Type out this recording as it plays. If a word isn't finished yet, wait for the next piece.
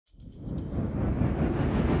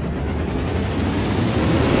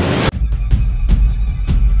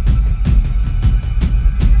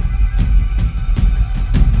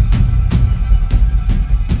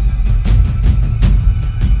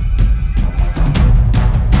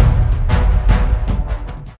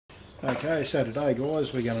Okay, so today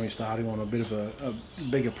guys we're going to be starting on a bit of a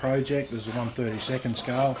bigger project. There's a 1/32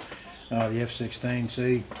 scale, the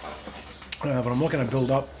F-16C, but I'm not going to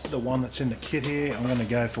build up the one that's in the kit here. I'm going to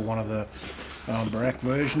go for one of the Barak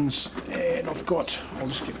versions, and I'll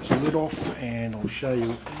just get this lid off and I'll show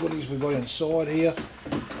you what we've got inside here.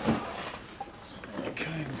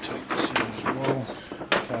 Okay, we'll take this in as well.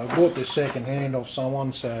 Okay, I bought this second hand off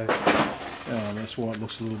someone, so that's why it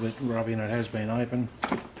looks a little bit rubby and it has been open.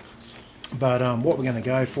 But what we're going to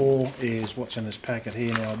go for is what's in this packet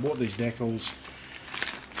here. Now I bought these decals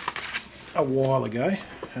a while ago,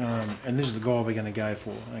 and this is the guy we're going to go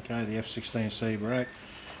for. Okay, the F-16C Barak,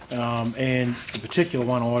 and the particular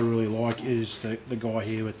one I really like is the guy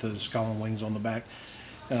here with the skull and wings on the back.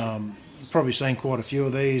 You've probably seen quite a few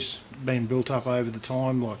of these being built up over the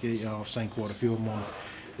time. Like I've seen quite a few of them on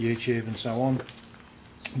YouTube and so on.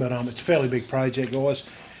 But it's a fairly big project, guys.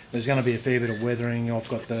 There's going to be a fair bit of weathering. I've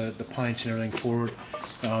got the paints and everything for it.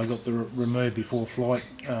 I've got the remove before flight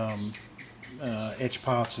etch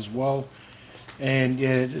parts as well. And yeah,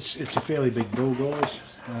 it's a fairly big build, guys.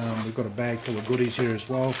 We've got a bag full of goodies here as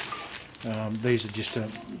well. These are just to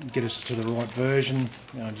get us to the right version.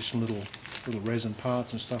 Just some little resin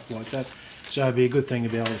parts and stuff like that. So it'd be a good thing to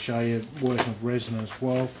be able to show you working with resin as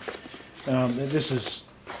well. This is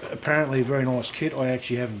apparently a very nice kit. I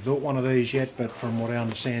actually haven't built one of these yet, but from what I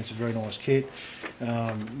understand it's a very nice kit.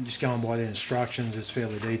 Just going by the instructions, it's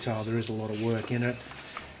fairly detailed. There is a lot of work in it,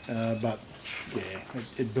 but yeah,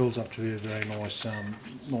 it builds up to be a very nice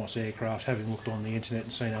nice aircraft. Having looked on the internet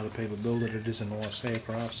and seen other people build it, it is a nice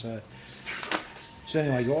aircraft. So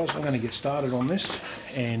anyway guys, I'm going to get started on this,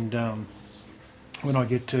 and when I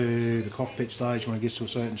get to the cockpit stage, when it gets to a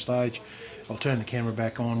certain stage, I'll turn the camera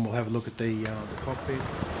back on. We'll have a look at the cockpit.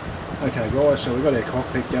 Okay guys, so we've got our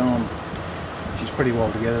cockpit going, which is pretty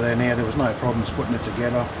well together there now. There was no problems putting it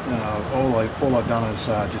together. All I've done is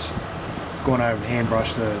just gone over and hand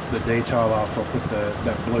brushed the detail after I put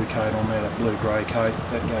that blue coat on there, that blue-grey coat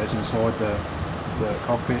that goes inside the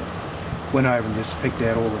cockpit. Went over and just picked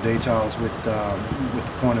out all the details with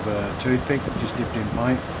the point of a toothpick, just dipped in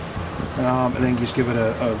paint. And then just give it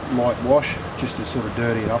a light wash just to sort of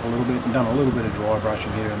dirty it up a little bit, and done a little bit of dry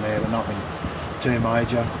brushing here and there, but nothing too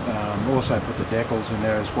major. Also put the decals in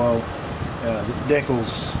there as well. The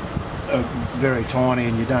decals are very tiny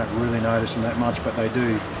and you don't really notice them that much, but they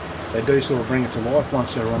do sort of bring it to life.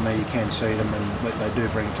 Once they're on there you can see them, and they do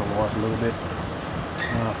bring it to life a little bit.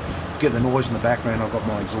 Get the noise in the background, I've got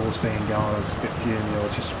my exhaust fan going. It's a bit fumey. I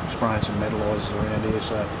was just spraying some metallizers around here,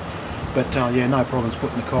 so. But yeah, no problems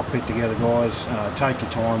putting the cockpit together, guys. Take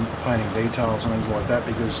your time painting details and things like that,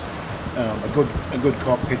 because a good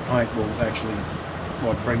cockpit paint will actually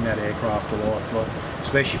bring that aircraft to life.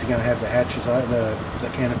 Especially if you're going to have the hatches, the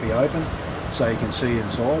canopy open, so you can see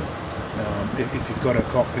inside. If you've got a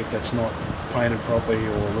cockpit that's not painted properly,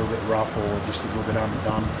 or a little bit rough, or just a little bit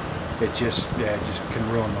underdone, it just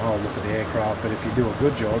can ruin the whole look of the aircraft. But if you do a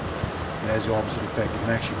good job, it has the opposite effect. You can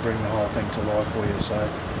actually bring the whole thing to life for you. So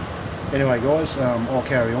anyway guys, I'll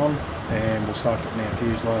carry on and we'll start getting our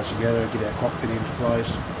fuselage together, get our cockpit into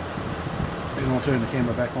place, and I'll turn the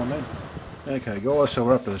camera back on then. Okay guys, so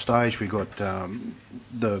we're up to the stage. We've got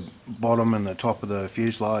the bottom and the top of the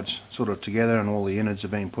fuselage sort of together, and all the innards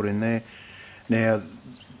have been put in there. Now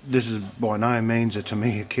this is by no means a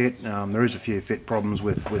Tamiya kit. There is a few fit problems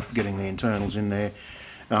with getting the internals in there,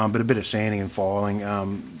 but a bit of sanding and filing.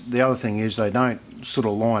 The other thing is they don't sort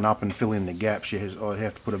of line up and fill in the gaps. I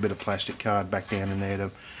have to put a bit of plastic card back down in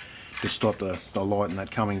there to stop the light and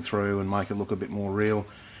that coming through and make it look a bit more real.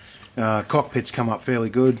 Cockpit's come up fairly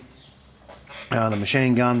good. The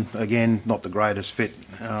machine gun, again, not the greatest fit.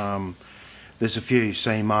 There's a few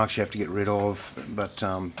seam marks you have to get rid of, but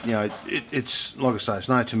you know, it's like I say, it's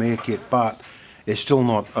no Tamiya kit, but it's still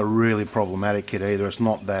not a really problematic kit either. It's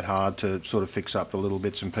not that hard to sort of fix up the little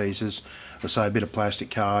bits and pieces. I say a bit of plastic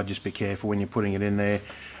card, just be careful when you're putting it in there.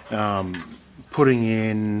 Putting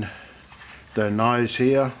in the nose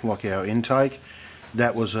here, like our intake,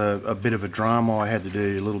 that was a bit of a drama. I had to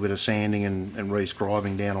do a little bit of sanding and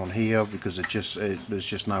re-scribing down on here, because there's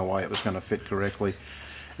just no way it was going to fit correctly.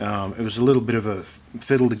 It was a little bit of a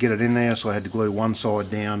fiddle to get it in there, so I had to glue one side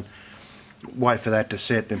down, wait for that to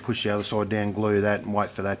set, then push the other side down, glue that, and wait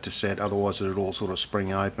for that to set. Otherwise it would all sort of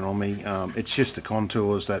spring open on me. It's just the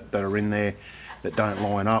contours that are in there that don't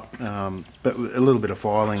line up, but a little bit of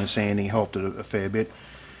filing and sanding helped it a fair bit.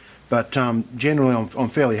 But generally I'm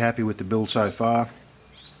fairly happy with the build so far.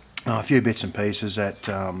 A few bits and pieces that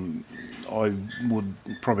I would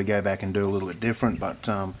probably go back and do a little bit different, but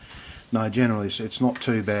no, generally it's not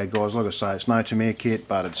too bad, guys. Like I say, it's no Tamiya kit,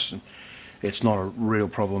 but it's not a real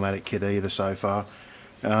problematic kit either so far.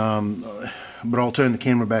 But I'll turn the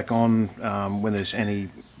camera back on when there's any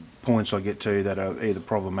points I get to that are either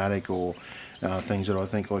problematic or things that I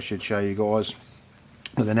think I should show you guys.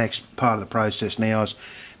 But the next part of the process now is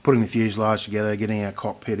putting the fuselage together, getting our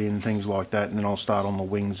cockpit in, things like that, and then I'll start on the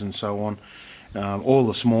wings and so on. All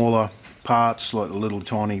the smaller parts, like the little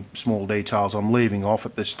tiny small details, I'm leaving off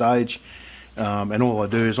at this stage, and all I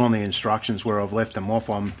do is on the instructions where I've left them off,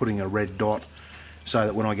 I'm putting a red dot so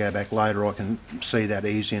that when I go back later I can see that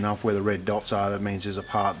easy enough where the red dots are. That means there's a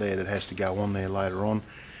part there that has to go on there later on.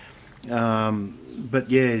 But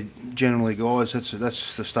yeah, generally guys,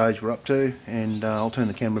 that's the stage we're up to, and I'll turn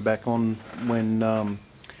the camera back on when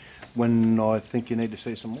I think you need to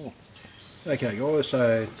see some more. Okay guys,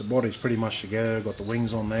 so the body's pretty much together. I've got the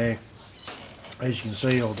wings on there. As you can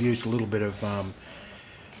see, I've used a little bit of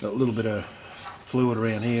fluid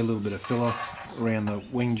around here, a little bit of filler around the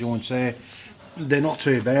wing joints there. They're not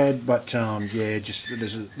too bad, but yeah, just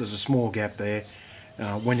there's a small gap there.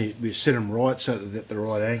 When you set them right so that they're at the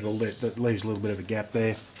right angle, that leaves a little bit of a gap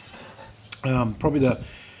there. Probably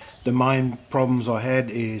the main problems I had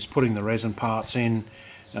is putting the resin parts in.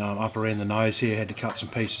 Up around the nose here, I had to cut some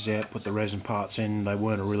pieces out, put the resin parts in. They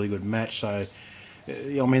weren't a really good match, so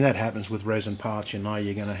I mean, that happens with resin parts. You know,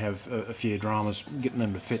 you're going to have a few dramas getting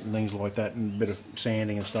them to fit and things like that, and a bit of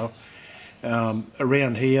sanding and stuff.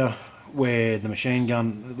 Around here where the machine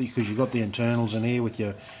gun, because you've got the internals in here with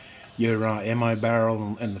your ammo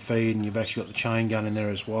barrel and the feed, and you've actually got the chain gun in there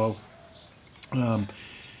as well.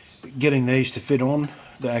 Getting these to fit on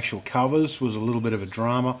the actual covers was a little bit of a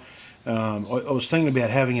drama. I was thinking about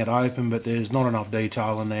having it open, but there's not enough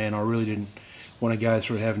detail in there, and I really didn't want to go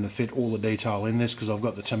through having to fit all the detail in this, because I've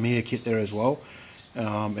got the Tamiya kit there as well,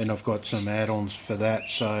 and I've got some add-ons for that.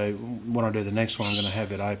 So when I do the next one, I'm going to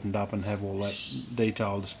have it opened up and have all that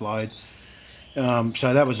detail displayed.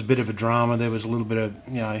 So that was a bit of a drama. There was a little bit of,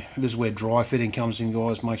 you know, this is where dry fitting comes in,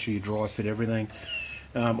 guys. Make sure you dry fit everything.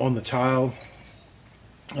 On the tail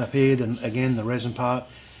up here, then again the resin part,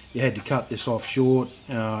 you had to cut this off short.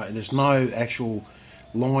 There's no actual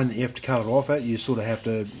line that you have to cut it off at. You sort of have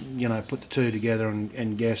to, you know, put the two together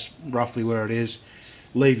and guess roughly where it is.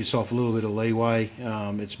 Leave yourself a little bit of leeway.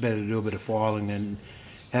 It's better to do a bit of filing than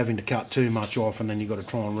having to cut too much off and then you've got to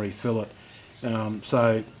try and refill it.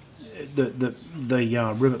 So the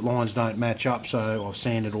rivet lines don't match up, so I've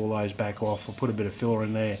sanded all those back off. I'll put a bit of filler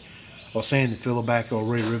in there. I'll sand the filler back, I'll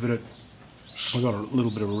re-rivet it. I've got a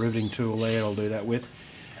little bit of a riveting tool there I'll do that with.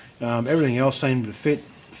 Everything else seemed to fit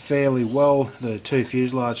fairly well. The two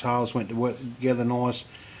fuselage hulls went to work together nice.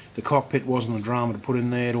 The cockpit wasn't a drama to put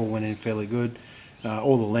in there. It all went in fairly good.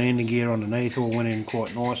 All the landing gear underneath all went in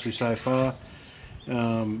quite nicely so far.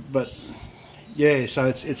 But yeah, so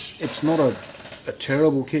it's not a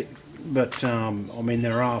terrible kit, but I mean,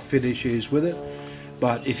 there are fit issues with it.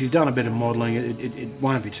 But if you've done a bit of modelling, it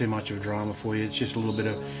won't be too much of a drama for you. It's just a little bit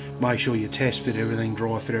of, make sure you test fit everything,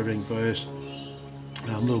 dry fit everything first.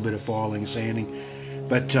 A little bit of filing, sanding,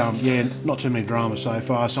 but yeah, not too many dramas so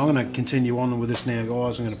far. So I'm going to continue on with this now,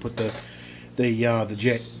 guys. I'm going to put the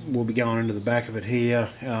jet will be going into the back of it here.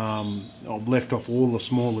 I've left off all the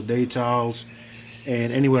smaller details,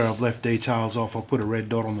 and anywhere I've left details off, I'll put a red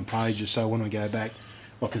dot on the pages so when I go back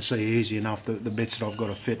I can see easy enough the bits that I've got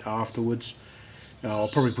to fit afterwards. I'll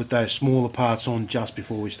probably put those smaller parts on just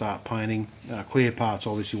before we start painting. Clear parts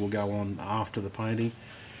obviously will go on after the painting.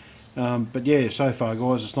 But yeah, so far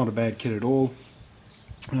guys, it's not a bad kit at all.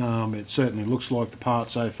 It certainly looks like the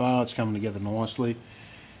part so far. It's coming together nicely,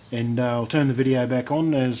 and I'll turn the video back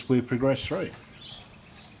on as we progress through.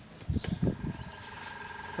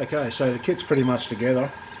 Okay, so the kit's pretty much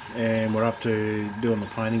together and we're up to doing the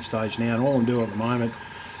painting stage now, and all I'm doing at the moment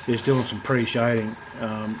is doing some pre-shading.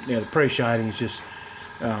 Now the pre-shading is just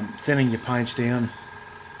thinning your paints down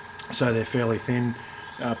so they're fairly thin.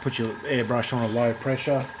 Put your airbrush on a low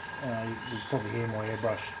pressure. You can probably hear my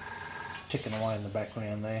airbrush ticking away in the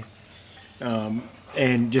background there.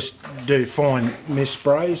 And just do fine mist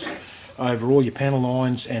sprays over all your panel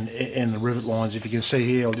lines and the rivet lines. If you can see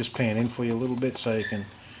here, I'll just pan in for you a little bit so you can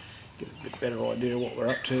get a bit better idea of what we're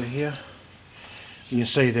up to here. You can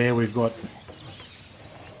see there we've got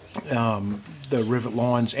the rivet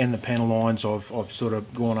lines and the panel lines. I've sort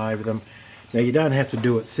of gone over them. Now you don't have to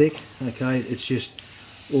do it thick, okay? It's just,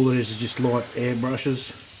 all it is just light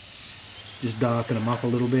airbrushes. Just darken them up a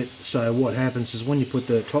little bit. So what happens is when you put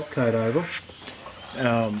the top coat over,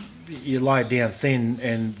 you lay it down thin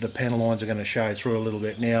and the panel lines are going to show through a little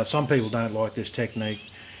bit. Now some people don't like this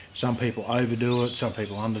technique. Some people overdo it, some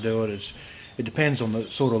people underdo it. It depends on the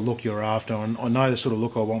sort of look you're after. And I know the sort of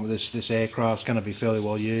look I want with this aircraft's going to be fairly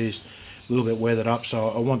well used. a little bit weathered up, so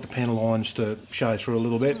I want the panel lines to show through a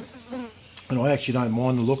little bit. And I actually don't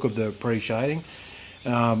mind the look of the pre-shading.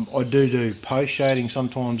 I do post shading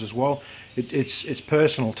sometimes as well. It's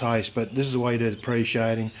personal taste, but this is the way you do the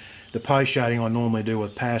pre-shading. The post shading I normally do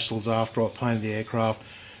with pastels after I've painted the aircraft.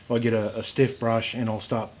 I get a stiff brush and I'll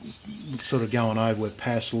start sort of going over with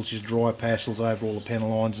pastels, just dry pastels over all the panel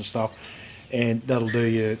lines and stuff, and that'll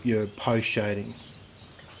do your post shading.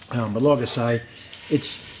 But like I say,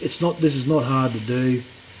 this is not hard to do.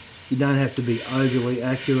 You don't have to be overly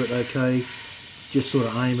accurate, okay? Just sort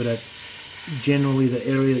of aim it at generally the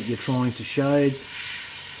area that you're trying to shade.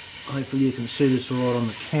 Hopefully you can see this right on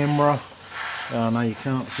the camera. No, you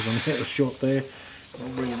can't because I'm out of shot there. I'll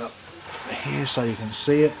bring it up here so you can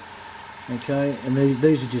see it. Okay, and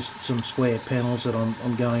these are just some square panels that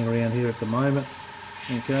I'm going around here at the moment.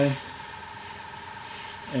 Okay,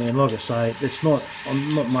 and like I say,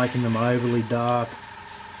 I'm not making them overly dark.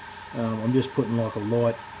 I'm just putting like a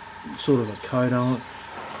light sort of a coat on it,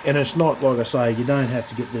 and it's not, like I say, you don't have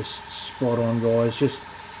to get this spot on, guys. Just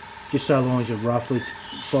so long as you roughly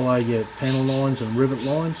follow your panel lines and rivet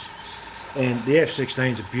lines. And the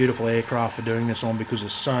F-16 is a beautiful aircraft for doing this on because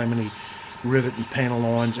there's so many rivet and panel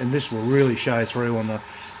lines, and this will really show through on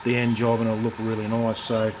the end job and it'll look really nice.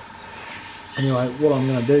 So anyway, what I'm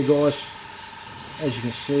going to do, guys, as you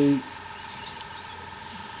can see,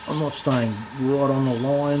 I'm not staying right on the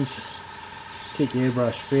lines. Keep your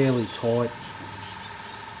airbrush fairly tight.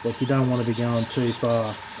 Like, you don't want to be going too far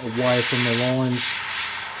away from the lines,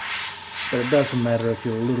 but it doesn't matter if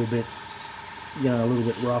you're a little bit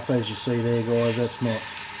rough, as you see there, guys. That's not,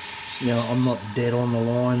 I'm not dead on the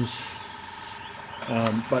lines.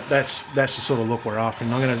 But that's the sort of look we're after.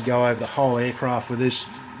 And I'm going to go over the whole aircraft with this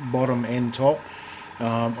bottom and top.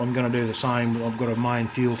 I'm going to do the same. I've got a main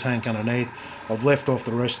fuel tank underneath. I've left off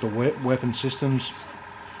the rest of the weapon systems.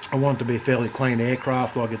 I want it to be a fairly clean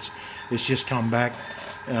aircraft, like it's just come back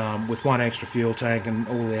with one extra fuel tank, and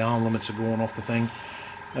all the arm limits are going off the thing.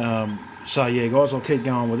 So yeah, guys, I'll keep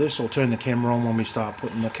going with this. I'll turn the camera on when we start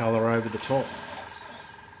putting the colour over the top.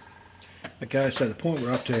 Okay, so the point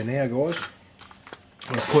we're up to now, guys,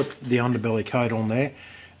 I'll put the underbelly coat on there.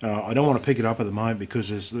 I don't want to pick it up at the moment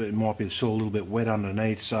because it might be still a little bit wet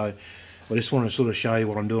underneath, so I just want to sort of show you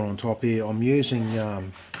what I'm doing on top here. I'm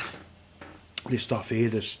using this stuff here,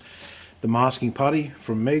 the masking putty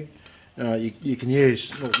from Meg. You can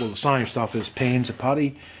use, well, the same stuff as Panzer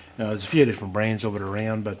putty. There's a few different brands of it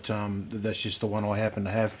around, but that's just the one I happen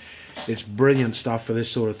to have. It's brilliant stuff for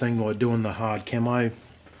this sort of thing, like doing the hard camo.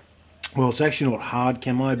 Well, it's actually not hard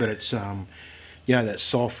camo, but it's that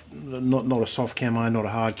soft, not a soft camo, not a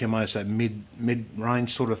hard camo. It's that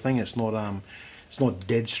mid-range sort of thing. It's not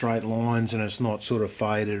dead straight lines, and it's not sort of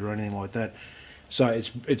faded or anything like that. So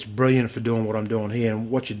it's brilliant for doing what I'm doing here.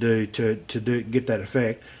 And what you do to get that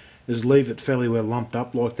effect is leave it fairly well lumped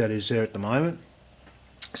up like that is there at the moment.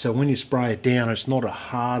 So when you spray it down, it's not a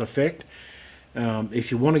hard effect.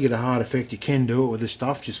 If you want to get a hard effect, you can do it with this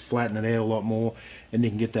stuff. Just flatten it out a lot more, and you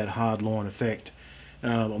can get that hard line effect.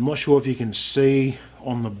 I'm not sure if you can see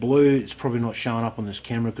on the blue. It's probably not showing up on this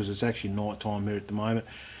camera because it's actually night time here at the moment.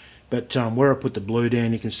 But where I put the blue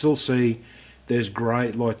down, you can still see there's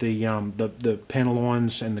grey, like the panel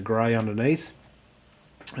lines and the grey underneath.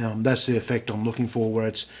 That's the effect I'm looking for, where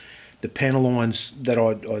it's the panel lines that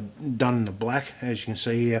I'd done in the black. As you can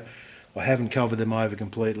see here, I haven't covered them over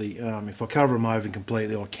completely. If I cover them over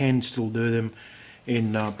completely, I can still do them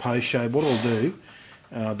in post shade. What I'll do,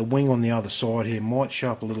 the wing on the other side here might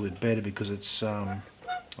show up a little bit better because it's, I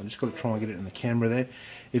just got to try and get it in the camera there.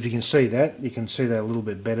 If you can see that, you can see that a little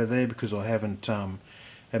bit better there because I haven't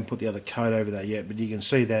put the other coat over that yet, but you can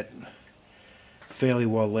see that fairly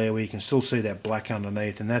well there, where you can still see that black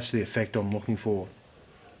underneath, and that's the effect I'm looking for.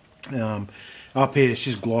 Up here it's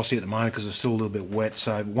just glossy at the moment because it's still a little bit wet,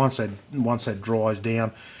 so once that dries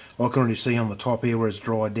down, I can already see on the top here where it's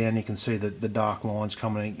dried down, you can see the dark lines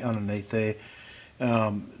coming underneath there.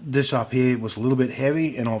 This up here was a little bit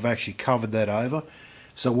heavy, and I've actually covered that over.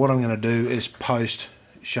 So what I'm going to do is post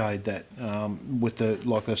shade that with the,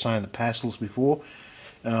 like I was saying, the pastels before,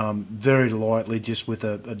 very lightly, just with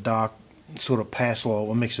a dark sort of pastel.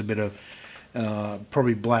 I'll mix a bit of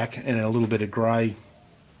probably black and a little bit of grey,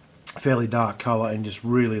 fairly dark colour, and just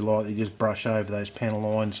really lightly just brush over those panel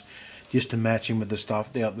lines just to match them with the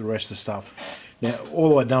stuff, the rest of the stuff. Now,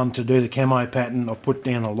 all I've done to do the camo pattern, I put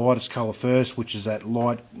down the lightest colour first, which is that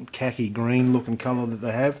light khaki green looking colour that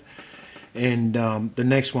they have, and the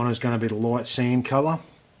next one is going to be the light sand colour,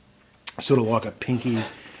 sort of like a pinky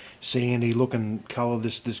sandy looking colour,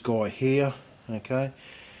 this guy here. Okay,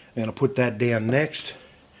 I'm going to put that down next,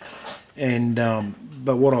 and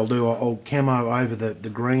but what I'll do, I'll camo over the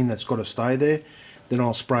green that's got to stay there. Then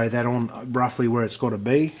I'll spray that on roughly where it's got to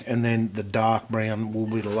be, and then the dark brown will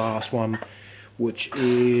be the last one, which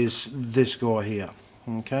is this guy here.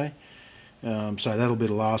 Okay, so that'll be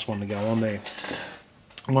the last one to go on there.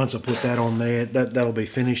 Once I put that on there, that'll be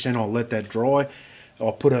finished. Then I'll let that dry.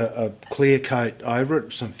 I'll put a clear coat over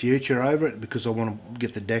it, some future over it, because I want to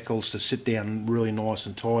get the decals to sit down really nice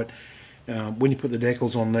and tight. When you put the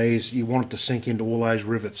decals on these, you want it to sink into all those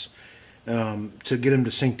rivets. To get them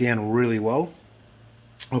to sink down really well,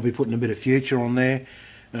 I'll be putting a bit of future on there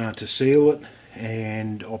to seal it,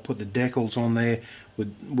 and I'll put the decals on there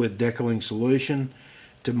with decaling solution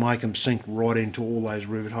to make them sink right into all those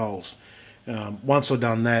rivet holes. Once I've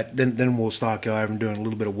done that, then we'll start going over and doing a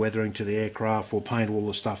little bit of weathering to the aircraft. We'll paint all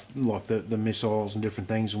the stuff like the missiles and different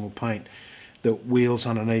things, and we'll paint the wheels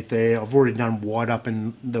underneath there. I've already done white up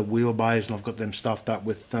in the wheel bays, and I've got them stuffed up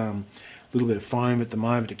with a little bit of foam at the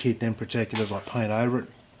moment to keep them protected as I paint over it.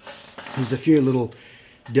 There's a few little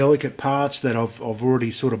delicate parts that I've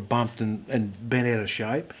already sort of bumped and bent out of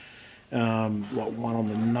shape. Like one on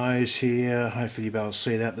the nose here. Hopefully you'll be able to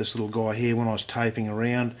see that. This little guy here, when I was taping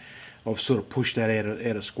around, I've sort of pushed that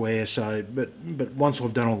out of square. So, but once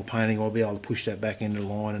I've done all the painting, I'll be able to push that back into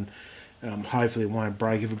line, and hopefully it won't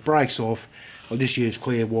break. If it breaks off, I'll just use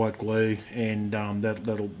clear white glue, and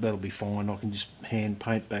that'll be fine. I can just hand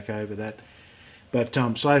paint back over that. But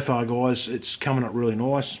so far, guys, it's coming up really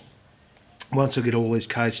nice. Once I get all these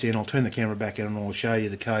coats down, I'll turn the camera back in and I'll show you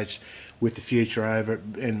the coats with the future over it,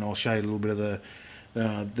 and I'll show you a little bit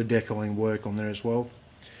of the decaling work on there as well.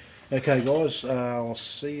 Okay guys, I'll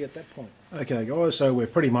see you at that point. Okay guys, so we're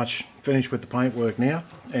pretty much finished with the paintwork now,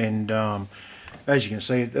 and as you can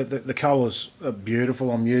see, the colours are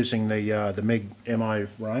beautiful. I'm using the MiG MO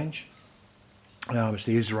range. It's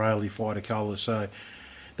the Israeli fighter colours, so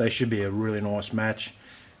they should be a really nice match.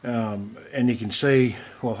 And you can see,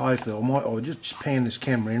 well, hopefully I'll just pan this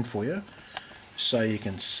camera in for you so you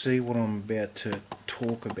can see what I'm about to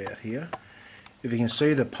talk about here. If you can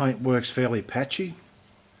see, the paint works fairly patchy.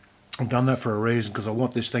 I've done that for a reason, because I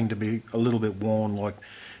want this thing to be a little bit worn, like,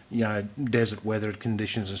 you know, desert weather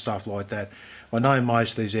conditions and stuff like that. I know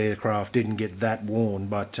most of these aircraft didn't get that worn,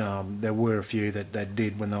 but there were a few that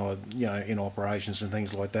did when they were, you know, in operations and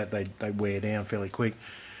things like that. They wear down fairly quick.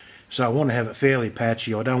 So I want to have it fairly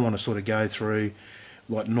patchy. I don't want to sort of go through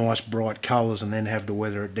like nice bright colours and then have to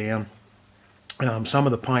weather it down. Some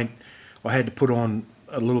of the paint I had to put on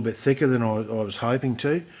a little bit thicker than I was hoping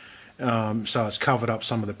to. So it's covered up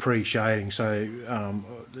some of the pre-shading, so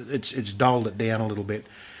it's dulled it down a little bit.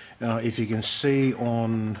 If you can see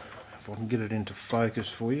on, if I can get it into focus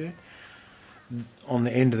for you, on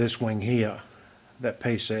the end of this wing here, that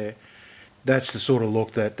piece there, that's the sort of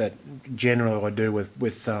look that generally I do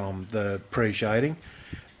with the pre-shading.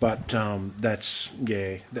 But that's,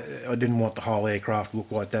 yeah, I didn't want the whole aircraft to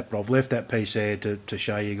look like that, but I've left that piece there to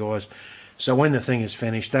show you guys. So when the thing is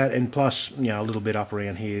finished, that, and plus, you know, a little bit up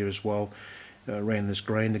around here as well, around this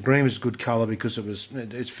green. The green is good colour because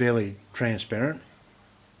it's fairly transparent,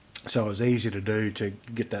 so it was easy to do to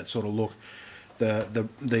get that sort of look. The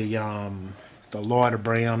lighter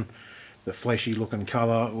brown, the fleshy looking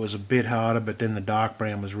colour was a bit harder, but then the dark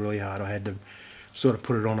brown was really hard. I had to sort of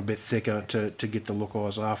put it on a bit thicker to get the look I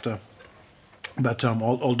was after. But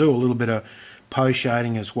I'll do a little bit of post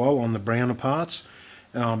shading as well on the browner parts.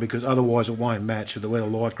 Because otherwise it won't match with where the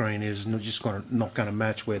light green is, and it's just not going to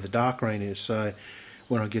match where the dark green is. So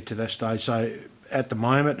when I get to that stage, so at the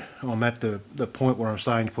moment I'm at the point where I'm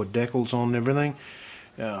starting to put decals on everything.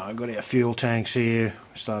 I've got our fuel tanks here,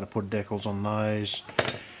 started to put decals on those.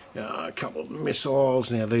 A couple of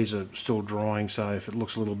missiles. Now these are still drying, so if it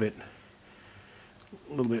looks a little bit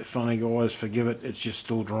funny, guys, forgive it. It's just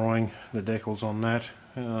still drying, the decals on that.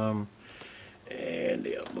 And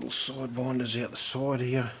our little side winders out the side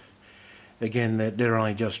here. Again, they're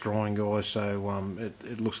only just drying, guys, so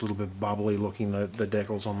it looks a little bit bubbly looking, the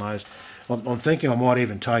decals on those. I'm thinking I might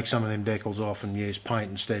even take some of them decals off and use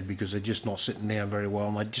paint instead, because they're just not sitting down very well,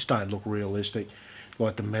 and they just don't look realistic,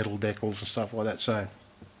 like the metal decals and stuff like that. So,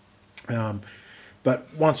 but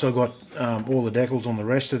once I've got all the decals on the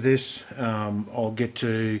rest of this, I'll get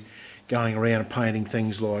to going around and painting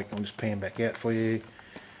things like, I'll just pan back out for you,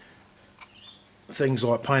 things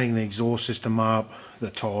like painting the exhaust system up, the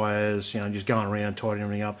tyres, you know, just going around tidying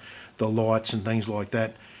everything up, the lights and things like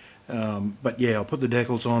that. But yeah, I'll put the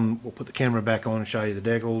decals on, we'll put the camera back on and show you the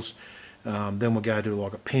decals. Then we'll go do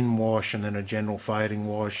like a pin wash and then a general fading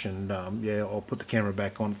wash, and yeah, I'll put the camera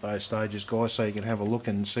back on at those stages, guys, so you can have a look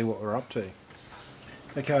and see what we're up to.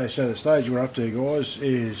 Okay, so the stage we're up to, guys,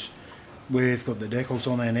 is we've got the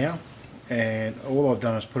decals on there now, and all I've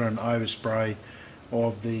done is put an overspray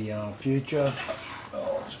of the Future.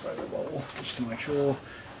 I'll just grab the bottle just to make sure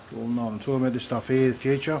you all know what I'm talking about. This stuff here, the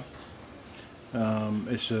Future.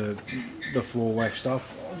 It's the floor wax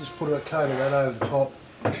stuff. I'll just put a coat of that over the top.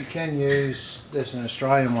 You can use, there's an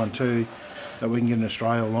Australian one too that we can get in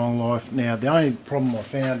Australia, long life. Now the only problem I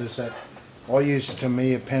found is that I use the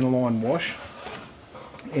Tamiya Panaline wash,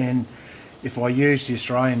 and if I use the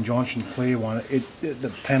Australian Johnson clear one,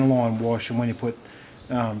 the Panaline wash, and when you put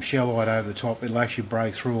shellite over the top, it'll actually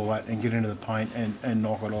break through all that and get into the paint and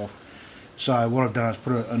knock it off. So what I've done is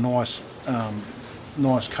put a nice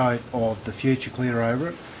nice coat of the Future Clear over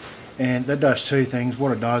it, and that does two things.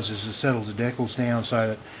 What it does is it settles the decals down so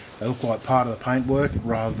that they look like part of the paintwork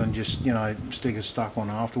rather than just, you know, stickers stuck on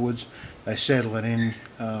afterwards. They settle it in,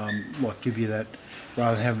 like give you that,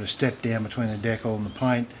 rather than having to step down between the decal and the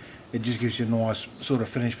paint. It just gives you a nice sort of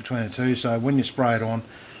finish between the two. So when you spray it on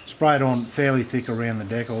fairly thick around the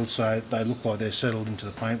decals so they look like they're settled into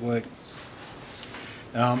the paintwork.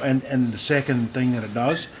 And the second thing that it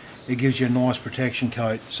does, it gives you a nice protection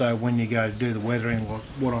coat, so when you go to do the weathering,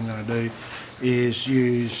 what I'm going to do is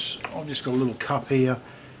use, I've just got a little cup here,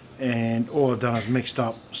 and all I've done is mixed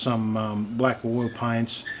up some black oil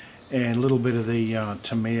paints and a little bit of the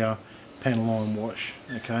Tamiya Panaline wash.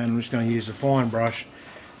 Okay, and I'm just going to use a fine brush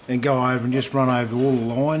and go over and just run over all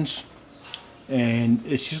the lines, and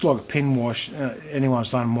it's just like a pin wash. Anyone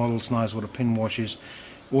who's done models knows what a pin wash is.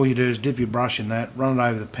 All you do is dip your brush in that, run it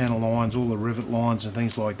over the panel lines, all the rivet lines and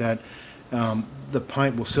things like that. The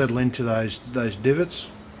paint will settle into those divots.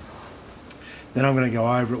 Then I'm going to go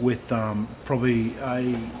over it with probably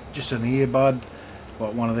just an earbud,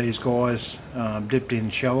 like one of these guys, dipped in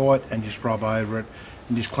shellite, and just rub over it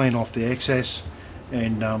and just clean off the excess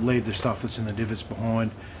and leave the stuff that's in the divots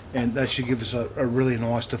behind. And that should give us a really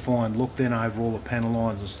nice defined look then over all the panel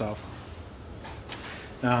lines and stuff.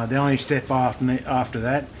 The only step after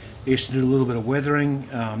that is to do a little bit of weathering.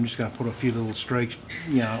 I'm just going to put a few little streaks,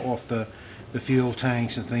 you know, off the fuel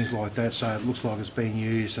tanks and things like that, so it looks like it's been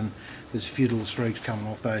used, and there's a few little streaks coming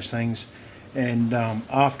off those things. And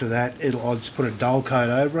after that, I'll just put a dull coat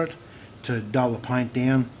over it to dull the paint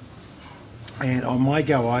down, and I may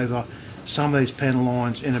go over some of these panel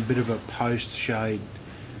lines in a bit of a post shade,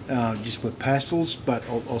 just with pastels, but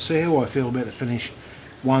I'll see how I feel about the finish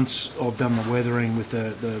once I've done the weathering with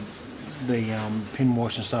the pin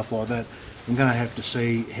wash and stuff like that. I'm going to have to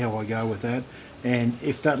see how I go with that, and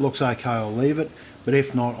if that looks okay, I'll leave it. But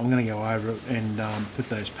if not, I'm going to go over it and put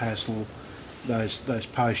those pastel, those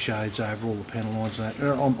post shades over all the panel lines and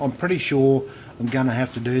that. I'm pretty sure I'm going to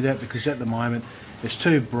have to do that, because at the moment it's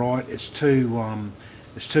too bright, it's too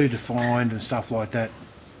defined and stuff like that.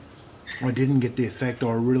 I didn't get the effect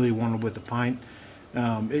I really wanted with the paint.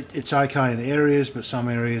 It's okay in areas, but some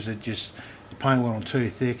areas the paint went on too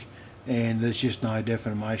thick, and there's just no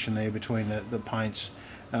definition there between the paints.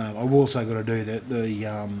 I've also got to do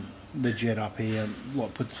the jet up here,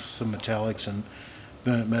 like put some metallics and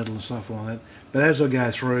burnt metal and stuff like that. But as I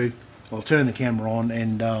go through, I'll turn the camera on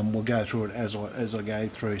and we'll go through it as I go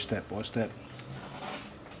through step by step.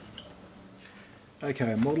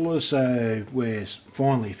 Okay, modelers, so we're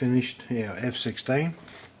finally finished our F-16,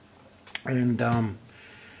 and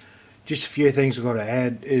just a few things I've got to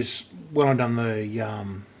add is when I've done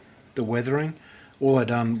the weathering, all I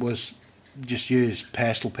done was just use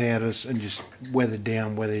pastel powders and just weathered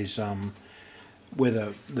down where these where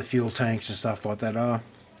the fuel tanks and stuff like that are.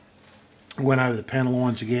 Went over the panel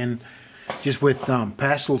lines again, just with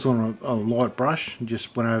pastels on a light brush, and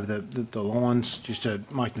just went over the lines just to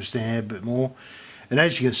make them stand out a bit more. And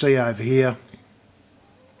as you can see over here,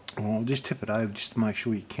 I'll just tip it over just to make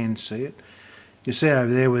sure you can see it. You see over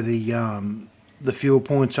there where the fuel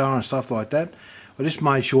points are and stuff like that. I just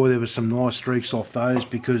made sure there was some nice streaks off those,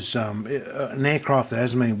 because an aircraft that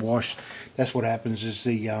hasn't been washed, that's what happens, is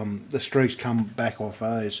the streaks come back off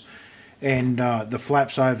those. And the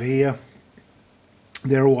flaps over here,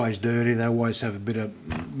 they're always dirty. They always have a bit of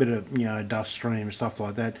you know, dust stream and stuff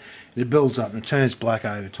like that. It builds up and it turns black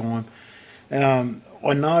over time.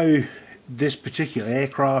 I know this particular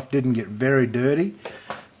aircraft didn't get very dirty,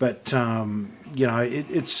 but you know,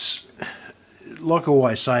 it's like I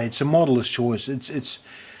always say, it's a modeller's choice. It's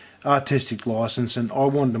artistic license, and I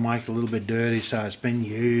wanted to make it a little bit dirty so it's been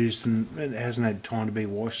used and it hasn't had time to be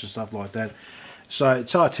washed and stuff like that. So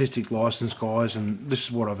it's artistic license, guys, and this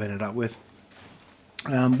is what I've ended up with.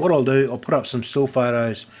 What I'll do, I'll put up some still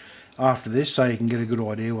photos after this so you can get a good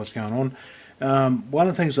idea what's going on. One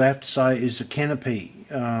of the things I have to say is the canopy.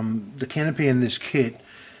 The canopy in this kit,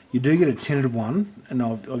 you do get a tinted one, and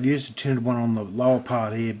I've used a tinted one on the lower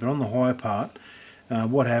part here, but on the higher part,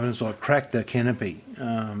 what happens, I crack the canopy.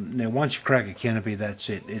 Now once you crack a canopy, that's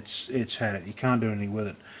it. It's had it. You can't do anything with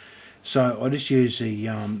it. So I just use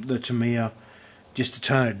the Tamiya just to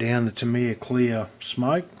tone it down, the Tamiya clear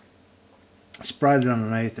smoke. Sprayed it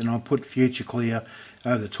underneath, and I put Future Clear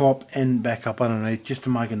over the top and back up underneath just to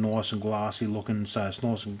make it nice and glassy looking, so it's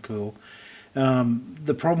nice and cool.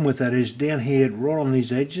 The problem with that is down here, right on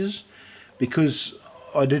these edges, because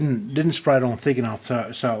I didn't spray it on thick enough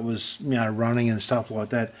so it was, you know, running and stuff like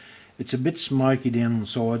that. It's a bit smoky down on the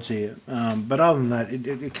sides here, but other than that,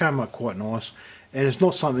 it came up quite nice, and it's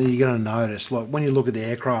not something you're going to notice. Like when you look at the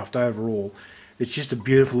aircraft overall, it's just a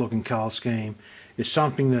beautiful looking colour scheme. It's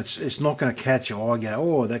something it's not going to catch your eye. Go,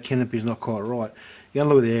 oh, that canopy's not quite right. You're going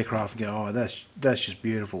to look at the aircraft and go, oh, that's just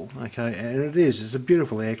beautiful. Okay, and it is. It's a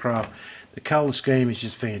beautiful aircraft. The colour scheme is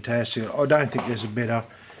just fantastic. I don't think there's a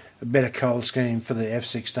better colour scheme for the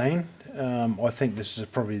F-16. I think this is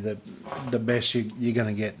probably the best you're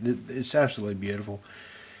going to get. It's absolutely beautiful.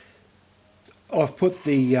 I've put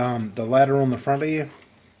the ladder on the front here.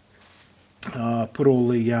 Put all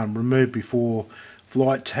the remove before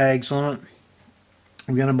flight tags on it.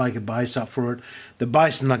 I'm going to make a base up for it. The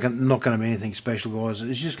base is not going to be anything special, guys.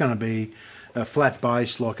 It's just going to be a flat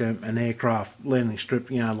base, like an aircraft landing strip,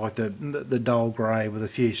 you know, like the dull grey with a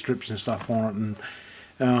few strips and stuff on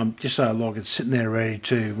it, and just so like it's sitting there ready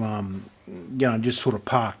to, you know, just sort of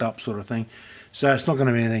parked up sort of thing. So it's not going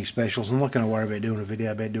to be anything special. So I'm not going to worry about doing a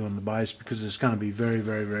video about doing the base because it's going to be very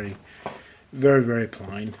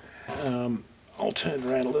plain. I'll turn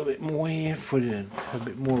around a little bit more here for you to have a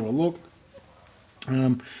bit more of a look.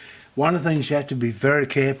 One of the things you have to be very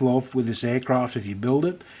careful of with this aircraft if you build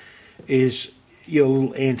it is your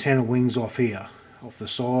little antenna wings off here, off the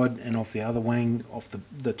side and off the other wing, off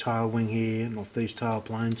the tail wing here and off these tail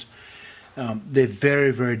planes. They're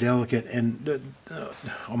very delicate, and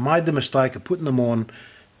I made the mistake of putting them on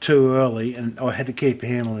too early, and I had to keep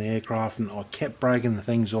handling the aircraft, and I kept breaking the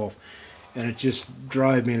things off, and it just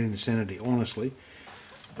drove me into insanity, honestly.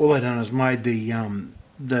 All I done is made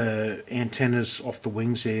the antennas off the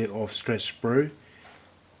wings here of stretched sprue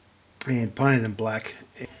and painted them black.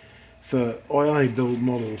 I only build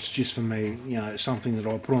models just for me, you know, something that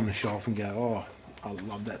I put on the shelf and go, oh, I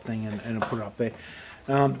love that thing, and I put it up there.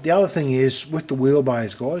 The other thing is with the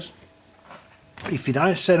wheelbase, guys, if you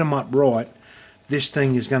don't set them up right, this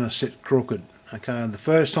thing is going to sit crooked. Okay, the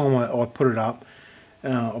first time I put it up,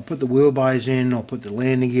 I put the wheelbase in, I put the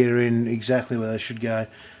landing gear in exactly where they should go.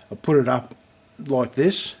 I put it up like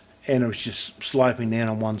this, and it was just sloping down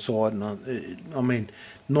on one side, and I mean,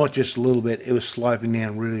 not just a little bit, it was sloping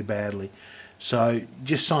down really badly. So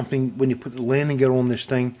just something, when you put the landing gear on this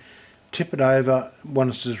thing, tip it over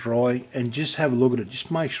once it's dry and just have a look at it. Just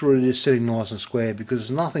make sure it is sitting nice and square, because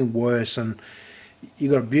there's nothing worse than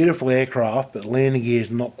you've got a beautiful aircraft but landing gear is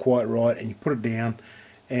not quite right, and you put it down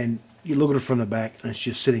and you look at it from the back and it's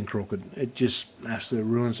just sitting crooked. It just absolutely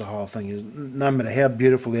ruins the whole thing. No matter how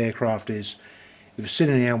beautiful the aircraft is, if it's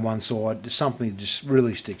sitting down one side, there's something that just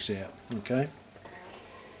really sticks out. Okay.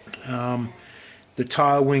 The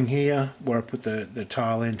tail wing here, where I put the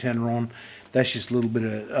tail antenna on, that's just a little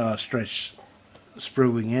bit of stretch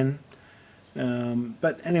sprueing in.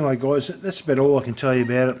 But anyway, guys, that's about all I can tell you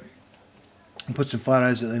about it. I'll put some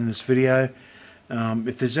photos at the end of this video.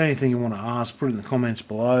 If there's anything you want to ask, put it in the comments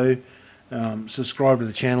below. Subscribe to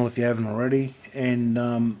the channel if you haven't already, and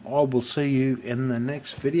I will see you in the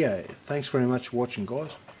next video. Thanks very much for watching,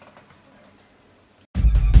 guys.